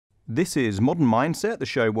This is Modern Mindset, the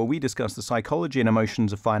show where we discuss the psychology and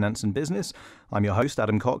emotions of finance and business. I'm your host,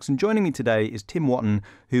 Adam Cox, and joining me today is Tim Wotton,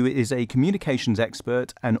 who is a communications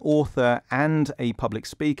expert, an author, and a public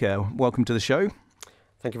speaker. Welcome to the show.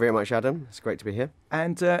 Thank you very much, Adam. It's great to be here.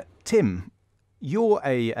 And Tim, you're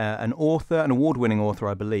an author, an award-winning author,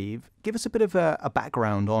 I believe. Give us a bit of a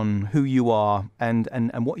background on who you are and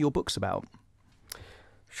what your book's about.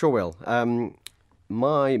 Sure will.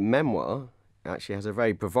 My memoir actually has a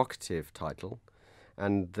very provocative title,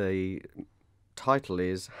 and the title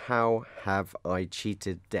is How Have I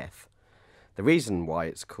Cheated Death? The reason why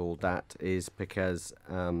it's called that is because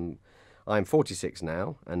I'm 46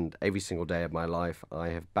 now, and every single day of my life I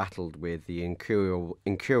have battled with the incurable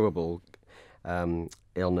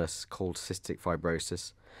illness called cystic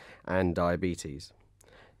fibrosis and diabetes.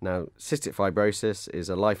 Now, cystic fibrosis is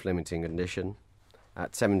a life-limiting condition.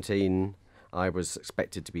 At 17, I was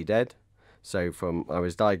expected to be dead. So I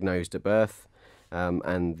was diagnosed at birth,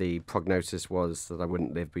 and the prognosis was that I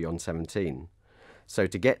wouldn't live beyond 17. So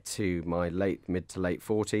to get to my mid to late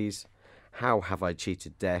 40s, how have I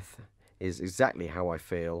cheated death is exactly how I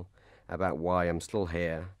feel about why I'm still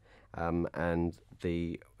here, and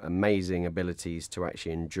the amazing abilities to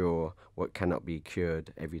actually endure what cannot be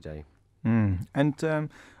cured every day. And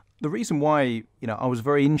the reason why I was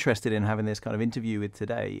very interested in having this kind of interview with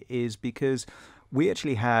today is because we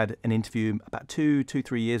actually had an interview about 3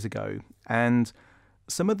 years ago, and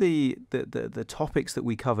some of the topics that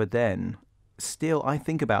we covered then, still I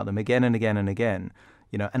think about them again and again and again.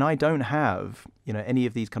 And I don't have any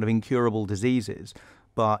of these kind of incurable diseases,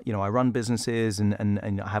 but I run businesses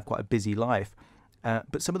and I have quite a busy life.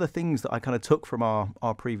 But some of the things that I kind of took from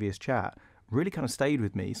our previous chat really kind of stayed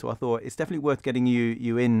with me. So I thought it's definitely worth getting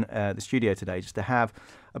you in the studio today just to have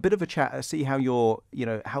a bit of a chat, see how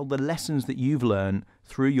how the lessons that you've learned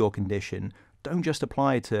through your condition don't just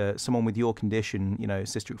apply to someone with your condition,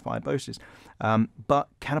 cystic fibrosis, but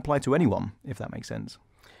can apply to anyone, if that makes sense.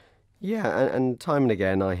 Yeah, and time and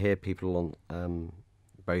again I hear people on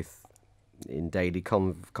both in daily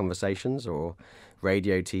conversations or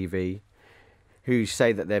radio, TV, who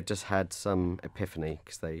say that they've just had some epiphany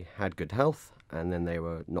because they had good health and then they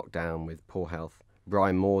were knocked down with poor health.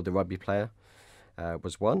 Brian Moore, the rugby player,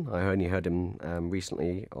 was one. I only heard him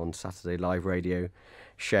recently on Saturday Live Radio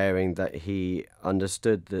sharing that he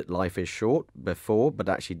understood that life is short before, but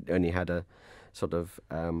actually only had a sort of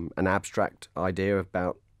an abstract idea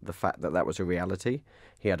about the fact that that was a reality.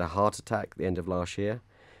 He had a heart attack at the end of last year,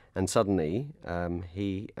 and suddenly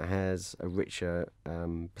he has a richer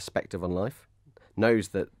perspective on life, knows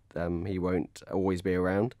that he won't always be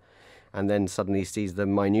around, and then suddenly sees the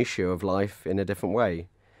minutiae of life in a different way.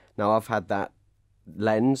 Now, I've had that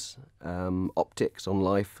lens, optics on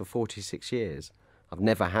life for 46 years. I've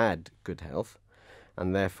never had good health,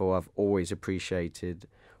 and therefore I've always appreciated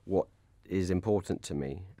what is important to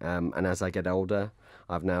me. And as I get older,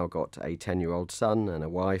 I've now got a 10-year-old son and a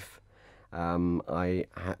wife.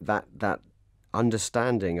 That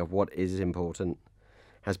understanding of what is important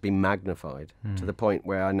has been magnified to the point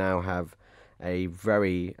where I now have a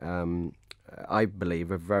very, I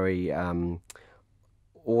believe, a very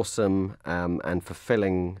awesome and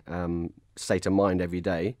fulfilling state of mind every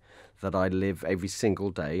day, that I live every single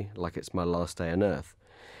day like it's my last day on earth,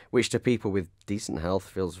 which to people with decent health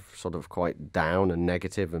feels sort of quite down and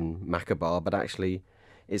negative and macabre, but actually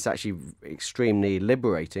it's actually extremely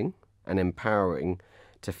liberating and empowering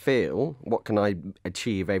to feel what can I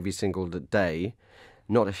achieve every single day,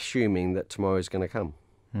 not assuming that tomorrow is going to come.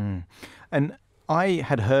 And I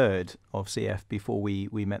had heard of CF before we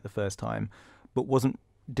met the first time, but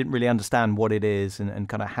didn't really understand what it is and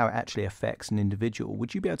kind of how it actually affects an individual.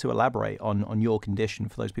 Would you be able to elaborate on your condition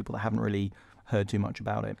for those people that haven't really heard too much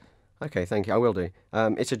about it? Okay, thank you. I will do.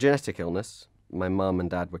 It's a genetic illness. My mum and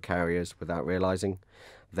dad were carriers without realising.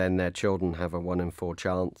 Then their children have a 1 in 4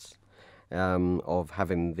 chance of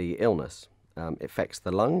having the illness. It affects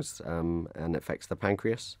the lungs and affects the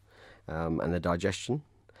pancreas and the digestion.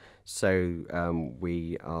 So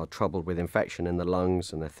we are troubled with infection in the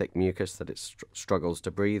lungs and a thick mucus that it struggles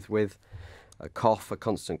to breathe with. A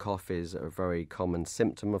constant cough is a very common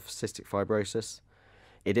symptom of cystic fibrosis.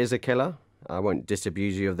 It is a killer. I won't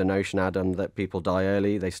disabuse you of the notion, Adam, that people die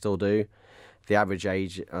early. They still do. The average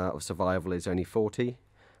age of survival is only 40,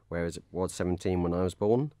 whereas it was 17 when I was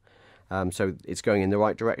born. So it's going in the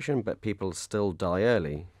right direction, but people still die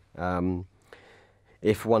early.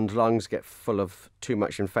 If one's lungs get full of too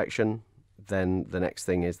much infection, then the next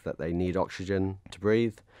thing is that they need oxygen to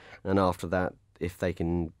breathe. And after that, if they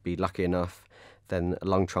can be lucky enough, then a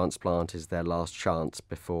lung transplant is their last chance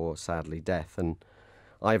before, sadly, death. And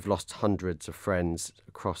I've lost hundreds of friends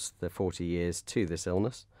across the 40 years to this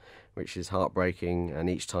illness, which is heartbreaking, and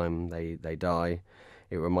each time they die,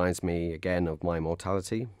 it reminds me again of my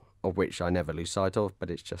mortality, of which I never lose sight of,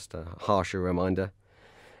 but it's just a harsher reminder.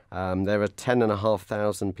 There are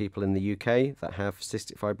 10,500 people in the UK that have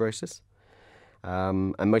cystic fibrosis,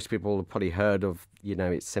 and most people have probably heard of,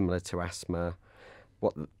 it's similar to asthma.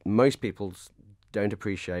 What most people don't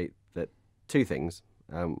appreciate that two things.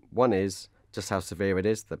 One is just how severe it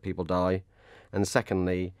is, that people die, and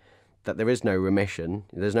secondly, that there is no remission,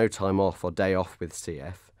 there's no time off or day off with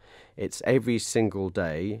CF. It's every single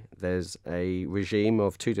day there's a regime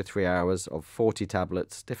of 2 to 3 hours of 40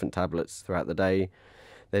 tablets, different tablets throughout the day.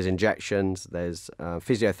 There's injections, there's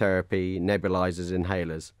physiotherapy, nebulizers,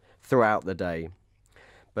 inhalers throughout the day.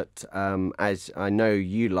 But as I know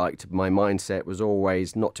you liked, my mindset was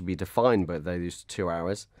always not to be defined by those 2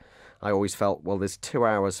 hours. I always felt, well, there's 2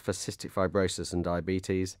 hours for cystic fibrosis and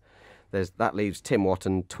diabetes. That leaves Tim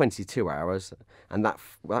Wotton 22 hours, and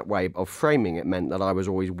that way of framing it meant that I was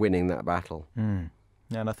always winning that battle. Yeah,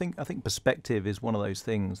 and I think perspective is one of those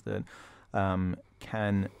things that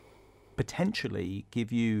can potentially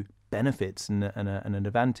give you benefits and an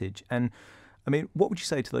advantage. And I mean, what would you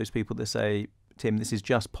say to those people that say, Tim, this is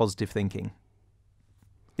just positive thinking?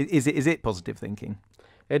 Is it positive thinking?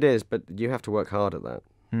 It is, but you have to work hard at that.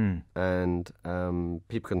 And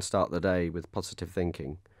people can start the day with positive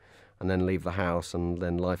thinking and then leave the house, and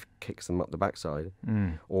then life kicks them up the backside.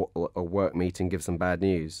 Or a work meeting gives them bad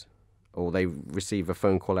news, or they receive a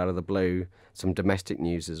phone call out of the blue, some domestic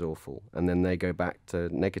news is awful, and then they go back to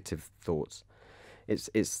negative thoughts.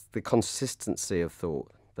 It's the consistency of thought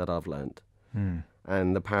that I've learnt,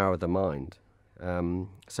 and the power of the mind.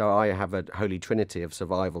 So I have a holy trinity of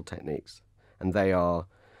survival techniques, and they are: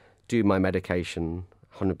 do my medication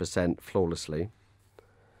 100% flawlessly,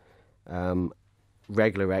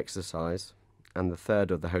 regular exercise, and the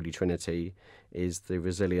third of the holy trinity is the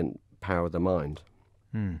resilient power of the mind.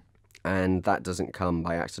 And that doesn't come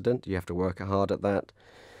by accident. You have to work hard at that.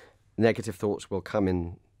 Negative thoughts will come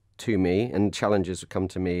in to me, and challenges will come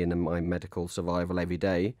to me in my medical survival every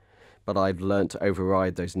day, but I've learned to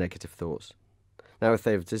override those negative thoughts. Now, if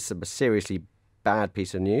this is a seriously bad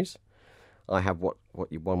piece of news, I have what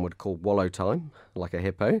one would call wallow time, like a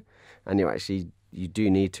hippo, and you do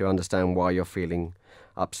need to understand why you're feeling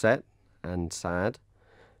upset and sad,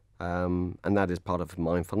 and that is part of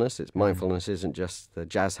mindfulness. Mindfulness isn't just the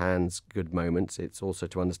jazz hands good moments, it's also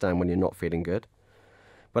to understand when you're not feeling good.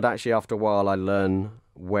 But actually, after a while, I learn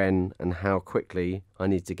when and how quickly I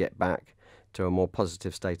need to get back to a more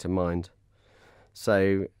positive state of mind.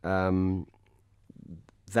 So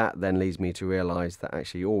that then leads me to realise that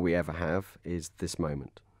actually all we ever have is this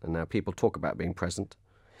moment. And now people talk about being present.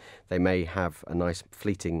 They may have a nice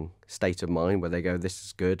fleeting state of mind where they go, this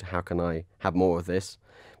is good, how can I have more of this?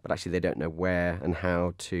 But actually they don't know where and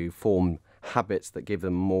how to form habits that give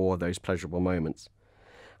them more of those pleasurable moments.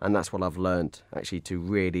 And that's what I've learned, actually, to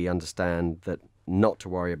really understand that not to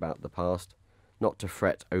worry about the past, not to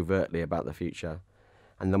fret overtly about the future.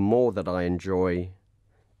 And the more that I enjoy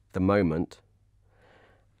the moment,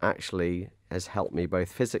 actually has helped me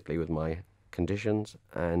both physically with my conditions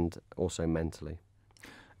and also mentally.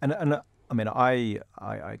 And I mean, I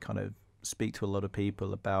kind of speak to a lot of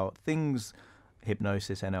people about things,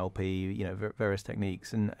 hypnosis, NLP, various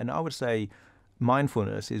techniques, and I would say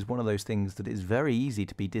mindfulness is one of those things that is very easy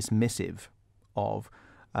to be dismissive of,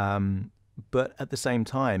 but at the same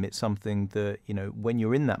time, it's something that, when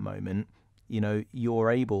you're in that moment, you're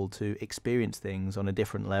able to experience things on a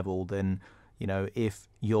different level than, if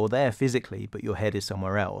you're there physically, but your head is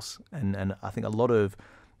somewhere else. And I think a lot of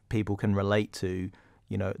people can relate to,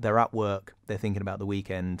 they're at work, they're thinking about the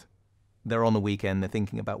weekend, they're on the weekend, they're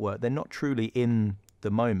thinking about work. They're not truly in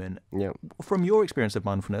the moment. Yeah. From your experience of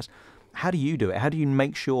mindfulness, how do you do it? How do you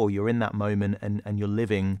make sure you're in that moment and you're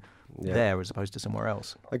living there as opposed to somewhere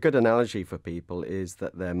else? A good analogy for people is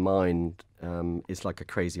that their mind is like a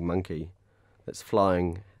crazy monkey that's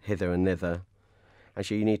flying hither and thither.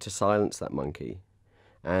 Actually, you need to silence that monkey.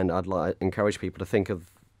 And I'd encourage people to think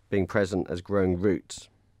of being present as growing roots.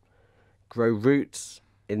 Grow roots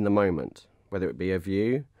in the moment, whether it be of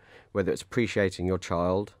you, whether it's appreciating your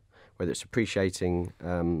child, whether it's appreciating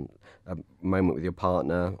a moment with your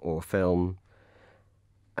partner or a film,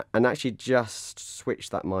 and actually just switch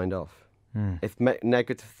that mind off. If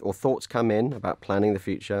negative or thoughts come in about planning the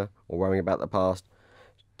future or worrying about the past,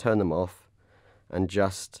 turn them off and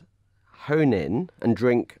just hone in and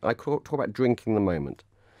drink. I talk about drinking the moment.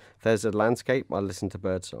 If there's a landscape, I listen to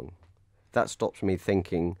birdsong. That stops me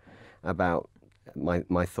thinking about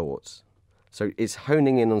my thoughts. So it's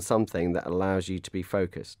honing in on something that allows you to be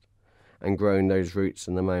focused and growing those roots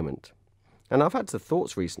in the moment. And I've had the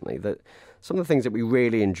thoughts recently that some of the things that we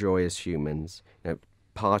really enjoy as humans,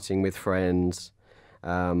 partying with friends,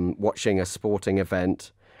 watching a sporting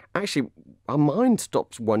event, actually our mind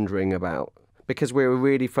stops wondering about, because we're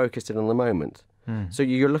really focused in on the moment. So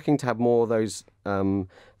you're looking to have more of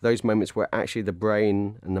those moments where actually the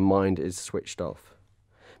brain and the mind is switched off.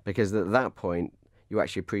 Because at that point, you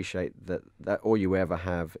actually appreciate that all you ever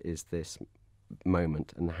have is this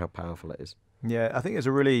moment and how powerful it is. Yeah, I think it's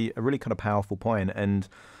a really kind of powerful point. And,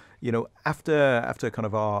 after kind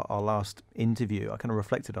of our last interview, I kind of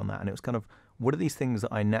reflected on that. And it was kind of, what are these things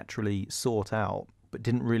that I naturally sought out, but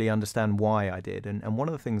didn't really understand why I did? And one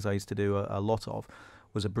of the things I used to do a lot of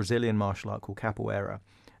was a Brazilian martial art called capoeira.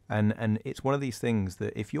 And it's one of these things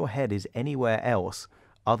that if your head is anywhere else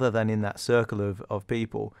other than in that circle of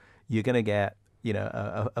people, you're going to get,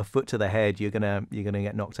 a foot to the head, you're going to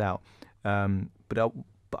get knocked out.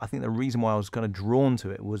 But I think the reason why I was kind of drawn to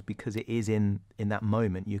it was because it is in that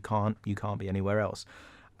moment. You can't be anywhere else.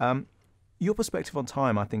 Your perspective on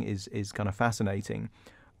time, I think, is kind of fascinating.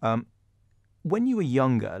 When you were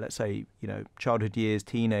younger, let's say, childhood years,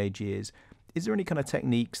 teenage years, is there any kind of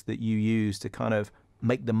techniques that you use to kind of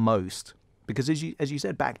make the most? Because as you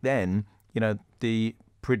said back then, the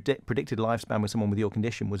predicted lifespan with someone with your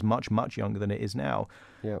condition was much, much younger than it is now.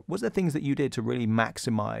 Yeah. Was there things that you did to really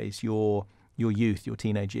maximize your youth, your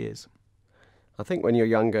teenage years? I think when you're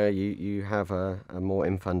younger, you have a more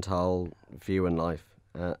infantile view in life.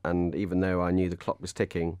 And even though I knew the clock was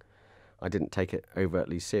ticking, I didn't take it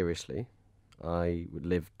overtly seriously. I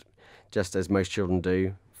lived just as most children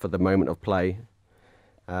do, for the moment of play.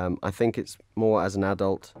 I think it's more as an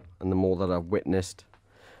adult, and the more that I've witnessed,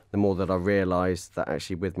 the more that I've realised that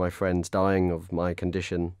actually with my friends dying of my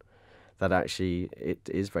condition, that actually it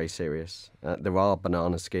is very serious. There are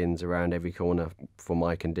banana skins around every corner for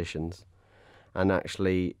my conditions. And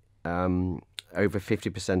actually over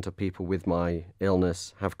 50% of people with my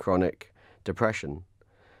illness have chronic depression.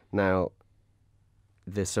 Now,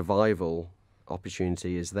 the survival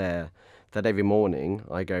opportunity is there, that every morning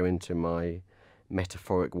I go into my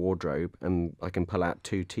metaphoric wardrobe and I can pull out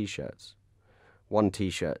 2 T-shirts. One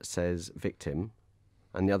T-shirt says victim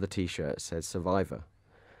and the other T-shirt says survivor.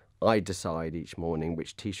 I decide each morning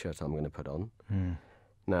which T-shirt I'm going to put on.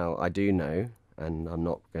 Now, I do know, and I'm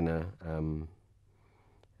not going to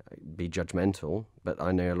be judgmental, but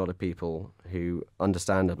I know a lot of people who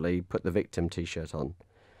understandably put the victim T-shirt on,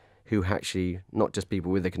 who actually, not just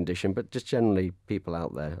people with a condition, but just generally people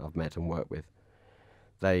out there I've met and worked with.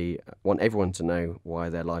 They want everyone to know why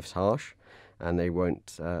their life's harsh, and they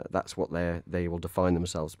won't. That's what they will define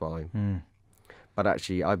themselves by. But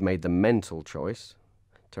actually, I've made the mental choice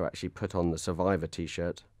to actually put on the survivor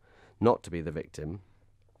T-shirt, not to be the victim.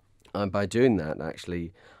 And by doing that,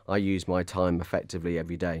 actually, I use my time effectively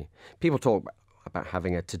every day. People talk about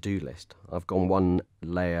having a to-do list. I've gone one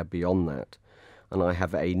layer beyond that, and I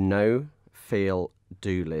have a know, feel,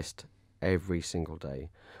 do list every single day.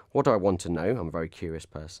 What do I want to know? I'm a very curious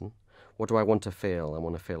person. What do I want to feel? I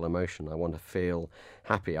want to feel emotion. I want to feel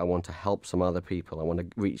happy. I want to help some other people. I want to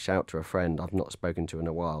reach out to a friend I've not spoken to in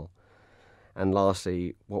a while. And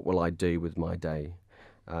lastly, what will I do with my day?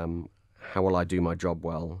 How will I do my job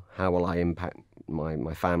well? How will I impact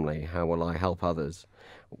my family? How will I help others?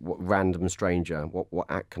 What random stranger, what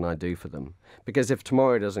act can I do for them? Because if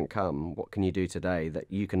tomorrow doesn't come, what can you do today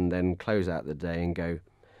that you can then close out the day and go,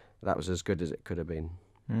 that was as good as it could have been?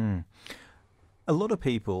 A lot of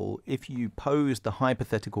people, if you pose the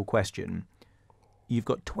hypothetical question, you've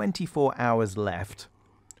got 24 hours left,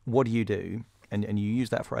 what do you do? And you use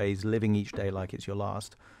that phrase, living each day like it's your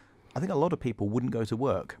last. I think a lot of people wouldn't go to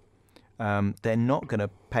work. They're not going to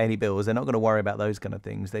pay any bills. They're not going to worry about those kind of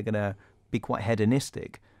things. They're going to be quite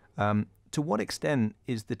hedonistic. To what extent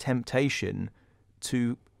is the temptation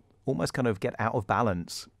to almost kind of get out of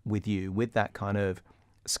balance with you, with that kind of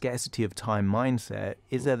scarcity of time mindset?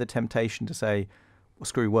 Is there the temptation to say, well,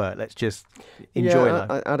 screw work, let's just enjoy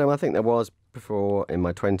life? Adam, I think there was before in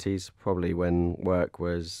my 20s, probably when work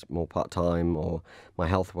was more part-time or my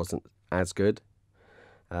health wasn't as good.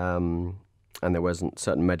 And there wasn't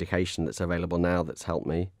certain medication that's available now that's helped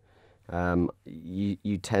me.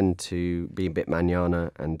 You tend to be a bit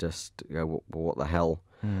manana and just go, well, what the hell?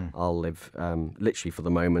 I'll live literally for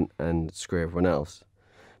the moment and screw everyone else.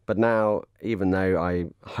 But now, even though I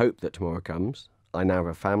hope that tomorrow comes, I now have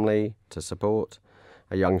a family to support,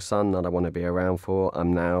 a young son that I want to be around for.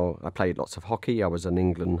 I played lots of hockey. I was an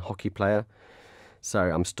England hockey player. So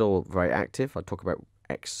I'm still very active. I talk about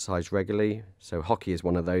exercise regularly. So hockey is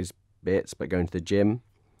one of those bits, but going to the gym.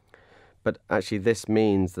 But actually this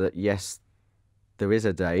means that, yes, there is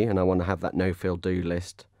a day and I want to have that no-feel-do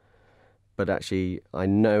list, but actually I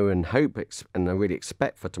know and hope and I really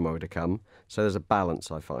expect for tomorrow to come. So there's a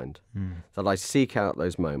balance, I find, that I seek out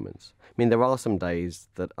those moments. I mean, there are some days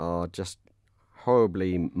that are just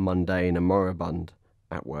horribly mundane and moribund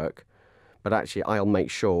at work, but actually I'll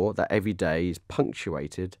make sure that every day is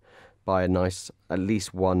punctuated by at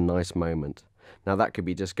least one nice moment. Now that could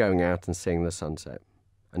be just going out and seeing the sunset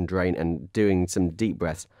and doing some deep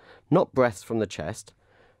breaths, not breaths from the chest,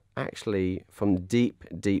 actually from deep,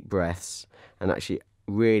 deep breaths, and actually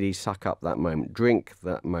really suck up that moment, drink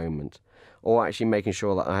that moment, or actually making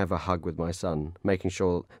sure that I have a hug with my son, making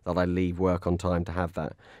sure that I leave work on time to have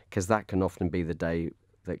that, because that can often be the day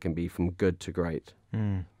that can be from good to great.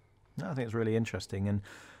 I think it's really interesting. And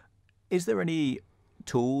is there any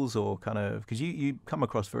tools or kind of, because you come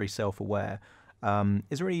across very self-aware,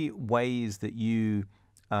 is there any ways that you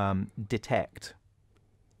detect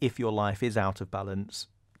if your life is out of balance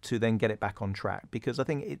to then get it back on track? Because I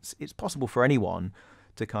think it's possible for anyone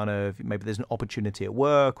to kind of, maybe there's an opportunity at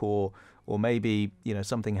work or maybe,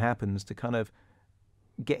 something happens to kind of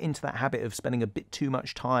get into that habit of spending a bit too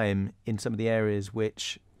much time in some of the areas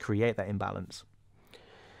which create that imbalance.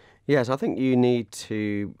 Yes, I think you need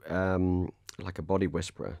to, like a body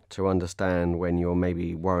whisperer, to understand when you're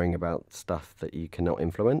maybe worrying about stuff that you cannot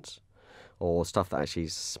influence or stuff that actually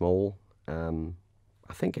is small.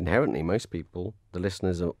 I think inherently most people, the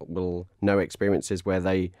listeners, will know experiences where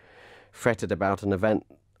they fretted about an event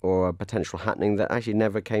or a potential happening that actually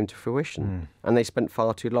never came to fruition. And they spent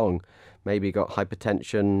far too long, maybe got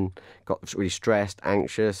hypertension, got really stressed,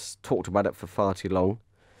 anxious, talked about it for far too long.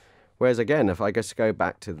 Whereas again, if I just go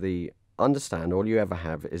back to understand all you ever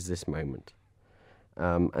have is this moment,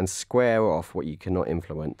 and square off what you cannot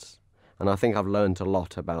influence. And I think I've learned a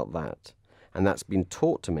lot about that. And that's been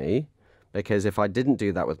taught to me because if I didn't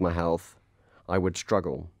do that with my health, I would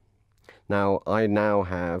struggle. Now, I now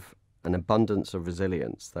have an abundance of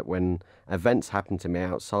resilience that when events happen to me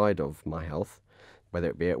outside of my health, whether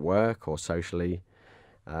it be at work or socially,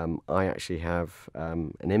 I actually have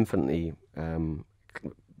an infinitely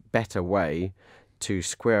better way to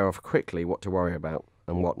square off quickly what to worry about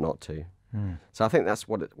and what not to. So I think that's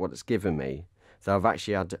what it's given me. So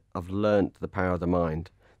I've learnt the power of the mind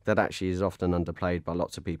that actually is often underplayed by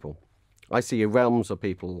lots of people. I see realms of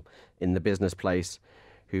people in the business place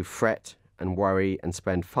who fret and worry and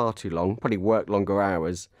spend far too long, probably work longer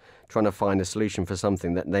hours, trying to find a solution for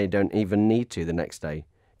something that they don't even need to the next day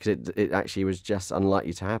because it actually was just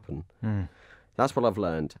unlikely to happen. That's what I've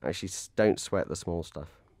learned. Actually, don't sweat the small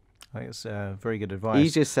stuff. I think it's very good advice.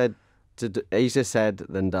 Easier said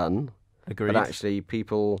than done. Agreed. But actually,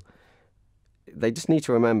 people, they just need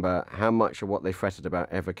to remember how much of what they fretted about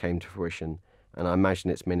ever came to fruition, and I imagine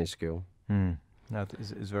it's minuscule. No,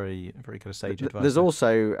 it's very, very kind of sage advice. There's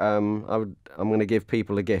also, I'm going to give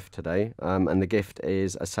people a gift today, and the gift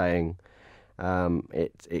is a saying.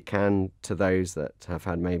 It can, to those that have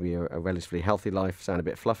had maybe a relatively healthy life, sound a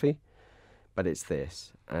bit fluffy, but it's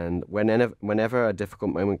this. And whenever a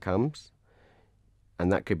difficult moment comes,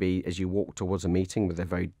 and that could be as you walk towards a meeting with a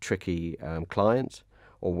very tricky client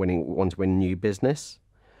or want to win new business,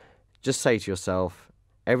 just say to yourself,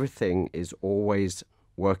 everything is always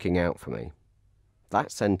working out for me.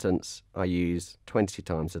 That sentence I use 20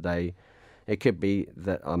 times a day. It could be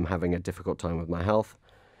that I'm having a difficult time with my health.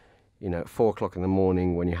 At 4 o'clock in the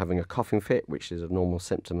morning when you're having a coughing fit, which is a normal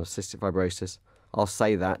symptom of cystic fibrosis, I'll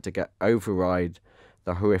say that to override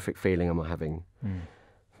the horrific feeling I'm having.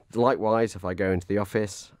 Likewise, if I go into the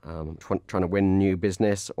office, trying to win new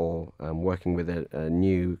business or working with a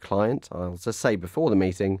new client, I'll just say before the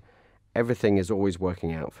meeting, everything is always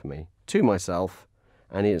working out for me, to myself,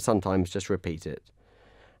 and sometimes just repeat it.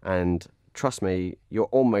 And trust me, you're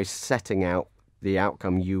almost setting out the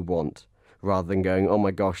outcome you want, rather than going, oh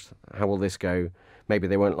my gosh, how will this go? Maybe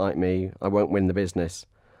they won't like me, I won't win the business.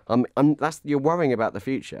 You're worrying about the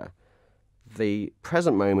future. The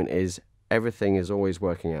present moment is everything is always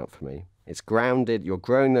working out for me. It's grounded, you're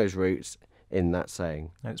growing those roots in that saying.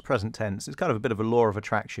 And it's present tense. It's kind of a bit of a law of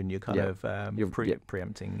attraction. You're kind of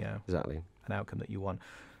preempting exactly an outcome that you want.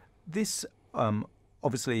 This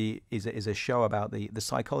obviously is a show about the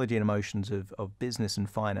psychology and emotions of business and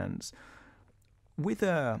finance. With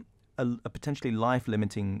a potentially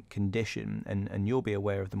life-limiting condition, and you'll be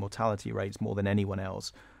aware of the mortality rates more than anyone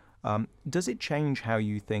else, does it change how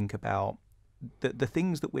you think about the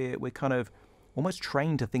things that we're kind of almost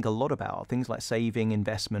trained to think a lot about, things like saving,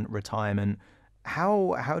 investment, retirement?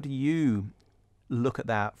 How do you look at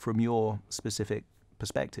that from your specific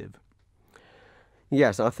perspective?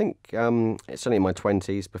 Yes, I think it's only in my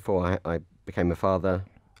 20s before I became a father.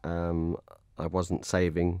 I wasn't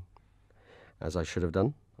saving as I should have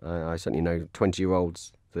done. I certainly know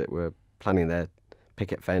 20-year-olds that were planning their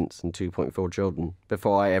picket fence and 2.4 children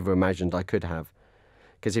before I ever imagined I could have.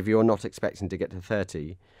 Because if you're not expecting to get to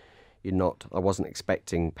 30, I wasn't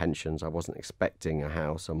expecting pensions, I wasn't expecting a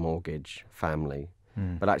house, a mortgage, family.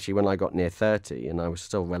 But actually when I got near 30 and I was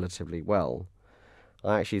still relatively well,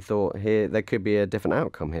 I actually thought there could be a different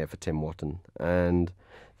outcome here for Tim Wotton. And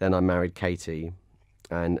then I married Katie,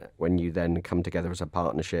 and when you then come together as a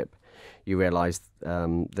partnership, you realise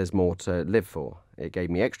there's more to live for. It gave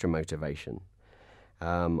me extra motivation.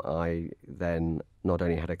 I then not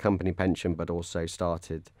only had a company pension, but also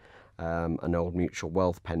started an old mutual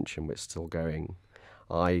wealth pension, which is still going.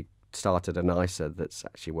 I started an ISA that's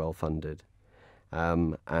actually well funded.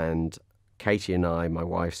 And Katie and I, my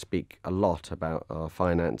wife, speak a lot about our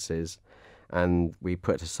finances, and we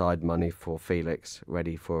put aside money for Felix,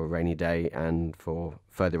 ready for a rainy day and for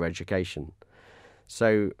further education.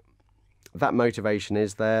 So that motivation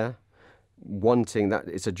is there. Wanting that,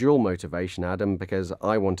 it's a dual motivation, Adam, because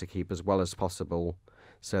I want to keep as well as possible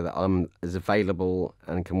so that I'm as available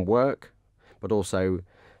and can work, but also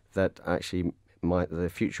that actually the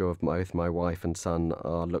future of both my wife and son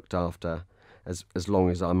are looked after as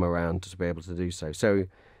long as I'm around to be able to do so. So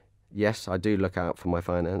yes, I do look out for my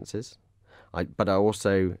finances, but I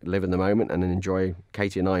also live in the moment and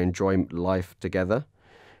Katie and I enjoy life together.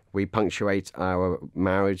 We punctuate our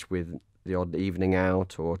marriage with the odd evening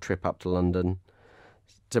out or trip up to London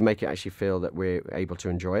to make it actually feel that we're able to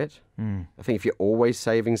enjoy it. I think if you're always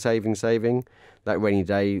saving, that rainy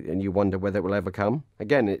day and you wonder whether it will ever come,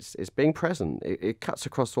 again, it's being present. It cuts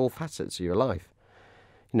across all facets of your life.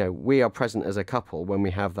 We are present as a couple when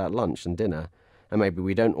we have that lunch and dinner, and maybe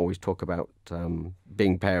we don't always talk about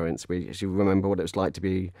being parents. We actually remember what it was like to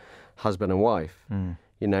be husband and wife,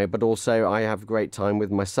 but also I have a great time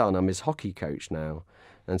with my son. I'm his hockey coach now,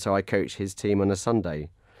 and so I coach his team on a Sunday.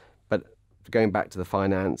 But going back to the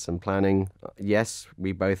finance and planning, yes,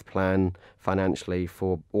 we both plan financially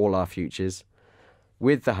for all our futures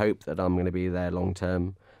with the hope that I'm going to be there long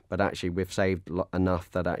term. But actually, we've saved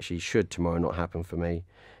enough that actually, should tomorrow not happen for me,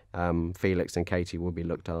 Felix and Katie will be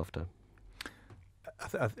looked after.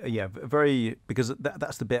 Yeah, very, because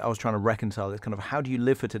that's the bit I was trying to reconcile. It's kind of, how do you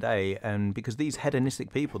live for today? And because these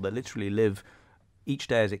hedonistic people that literally live each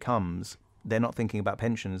day as it comes, they're not thinking about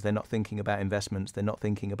pensions, they're not thinking about investments, they're not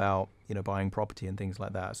thinking about buying property and things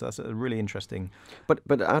like that. So that's a really interesting.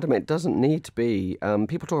 But Adam, it doesn't need to be.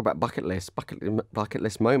 People talk about bucket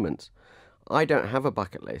list moments. I don't have a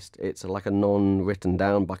bucket list. It's like a non-written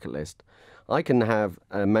down bucket list. I can have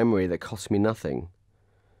a memory that costs me nothing,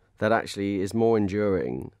 that actually is more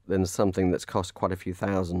enduring than something that's cost quite a few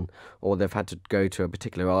thousand, or they've had to go to a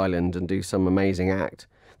particular island and do some amazing act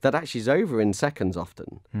that actually is over in seconds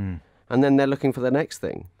often. And then they're looking for the next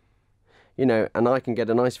thing. And I can get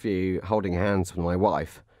a nice view holding hands with my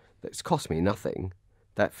wife that's cost me nothing,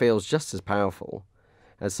 that feels just as powerful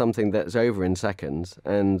as something that's over in seconds,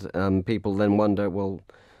 and people then wonder, well,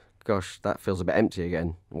 gosh, that feels a bit empty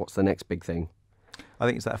again. What's the next big thing? I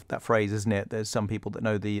think it's that phrase, isn't it? There's some people that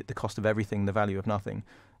know the cost of everything, the value of nothing,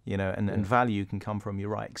 and value can come from your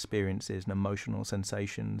right experiences and emotional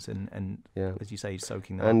sensations and as you say,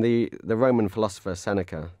 soaking them And up. the Roman philosopher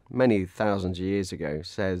Seneca, many thousands of years ago,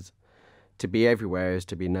 says to be everywhere is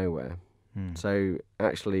to be nowhere. So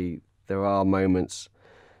actually, there are moments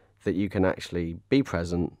that you can actually be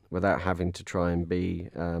present without having to try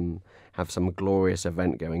and have some glorious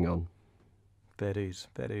event going on. Fair dues.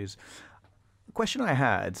 The question I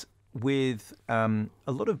had with a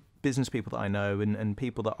lot of business people that I know and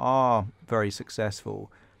people that are very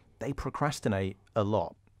successful, they procrastinate a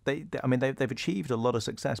lot. They've achieved a lot of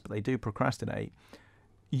success, but they do procrastinate.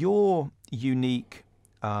 Your unique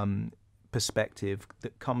perspective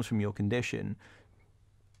that comes from your condition,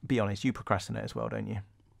 be honest, you procrastinate as well, don't you?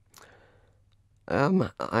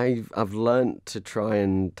 I've learnt to try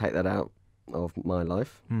and take that out of my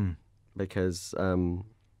life because I'm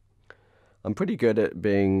pretty good at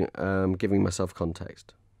giving myself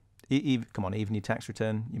context. Come on, even your tax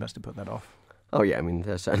return, you must have put that off. Oh yeah,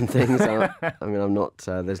 there's certain things. I'm not.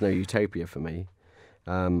 There's no utopia for me,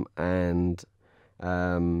 and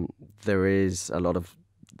there is a lot of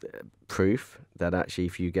proof that actually,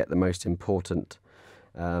 if you get the most important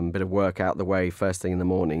bit of work out the way first thing in the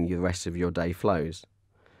morning, the rest of your day flows.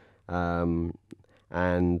 And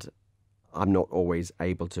I'm not always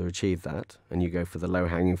able to achieve that, and you go for the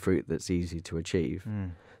low-hanging fruit that's easy to achieve.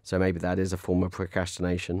 So maybe that is a form of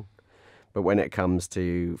procrastination. But when it comes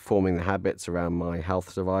to forming the habits around my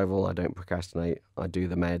health survival, I don't procrastinate. I do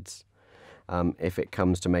the meds. If it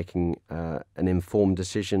comes to making an informed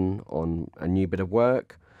decision on a new bit of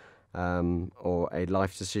work or a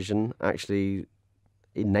life decision, actually,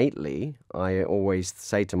 innately, I always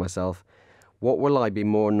say to myself, what will I be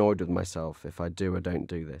more annoyed with myself if I do or don't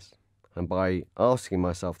do this? And by asking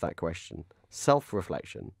myself that question,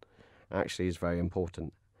 self-reflection actually is very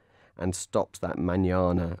important and stops that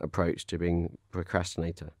manana approach to being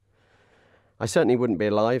procrastinator. I certainly wouldn't be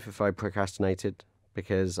alive if I procrastinated,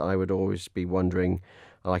 because I would always be wondering,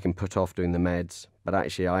 oh, I can put off doing the meds, but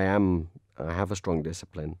actually I have a strong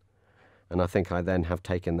discipline, and I think I then have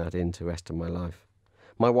taken that into the rest of my life.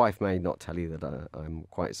 My wife may not tell you that I'm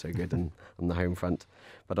quite so good on the home front,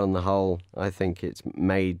 but on the whole, I think it's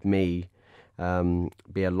made me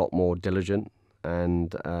be a lot more diligent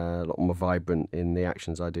and a lot more vibrant in the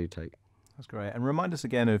actions I do take. That's great. And remind us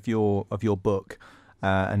again of your book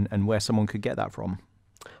and where someone could get that from.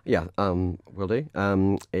 Yeah, will do.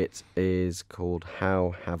 It is called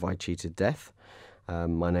How Have I Cheated Death?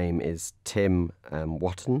 My name is Tim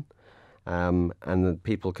Wotton, and the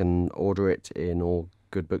people can order it in all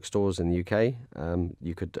good bookstores in the UK.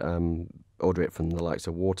 You could order it from the likes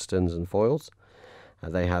of Waterstones and Foyles.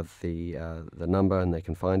 They have the number and they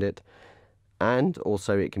can find it. And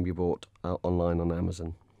also it can be bought online on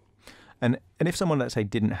Amazon. And if someone, let's say,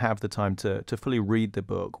 didn't have the time to fully read the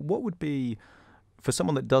book, what would be, for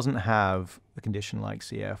someone that doesn't have a condition like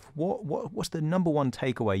CF, what's the number one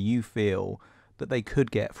takeaway you feel that they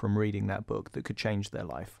could get from reading that book that could change their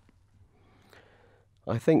life?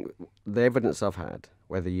 I think the evidence I've had,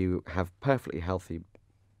 whether you have perfectly healthy,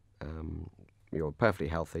 you're perfectly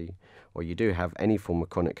healthy, or you do have any form of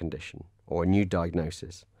chronic condition or a new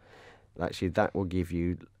diagnosis, actually that will give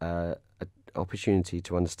you an opportunity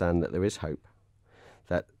to understand that there is hope,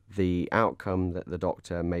 that the outcome that the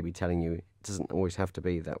doctor may be telling you doesn't always have to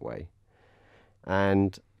be that way.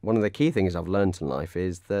 And one of the key things I've learned in life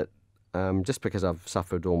is that just because I've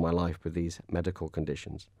suffered all my life with these medical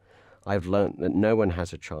conditions, I've learned that no one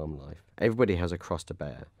has a charmed life. Everybody has a cross to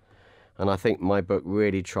bear. And I think my book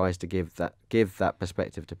really tries to give that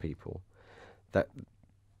perspective to people, that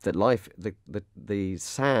life, the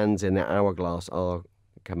sands in the hourglass are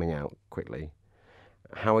coming out quickly.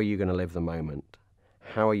 How are you going to live the moment?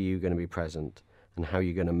 How are you going to be present? And how are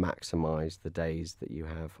you going to maximize the days that you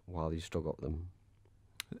have while you've still got them?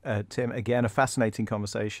 Tim, again, a fascinating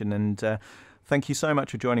conversation, and thank you so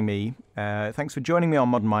much for joining me. Thanks for joining me on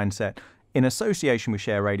Modern Mindset in association with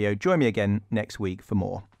Share Radio. Join me again next week for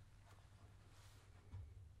more.